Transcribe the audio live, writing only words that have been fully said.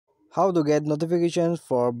How to get notifications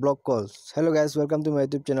for block calls. Hello guys, welcome to my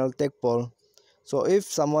YouTube channel Tech Paul. So if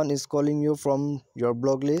someone is calling you from your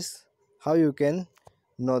block list, how you can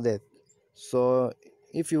know that? So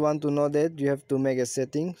if you want to know that, you have to make a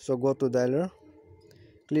setting. So go to dialer,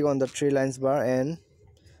 click on the three lines bar and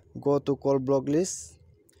go to call block list,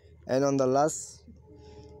 and on the last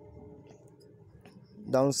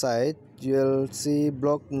downside you'll see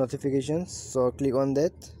block notifications. So click on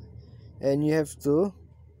that and you have to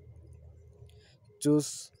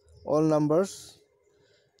choose all numbers,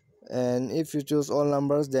 and if you choose all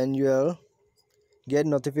numbers then you will get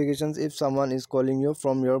notifications if someone is calling you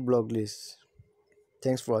from your block list.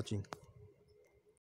 Thanks for watching.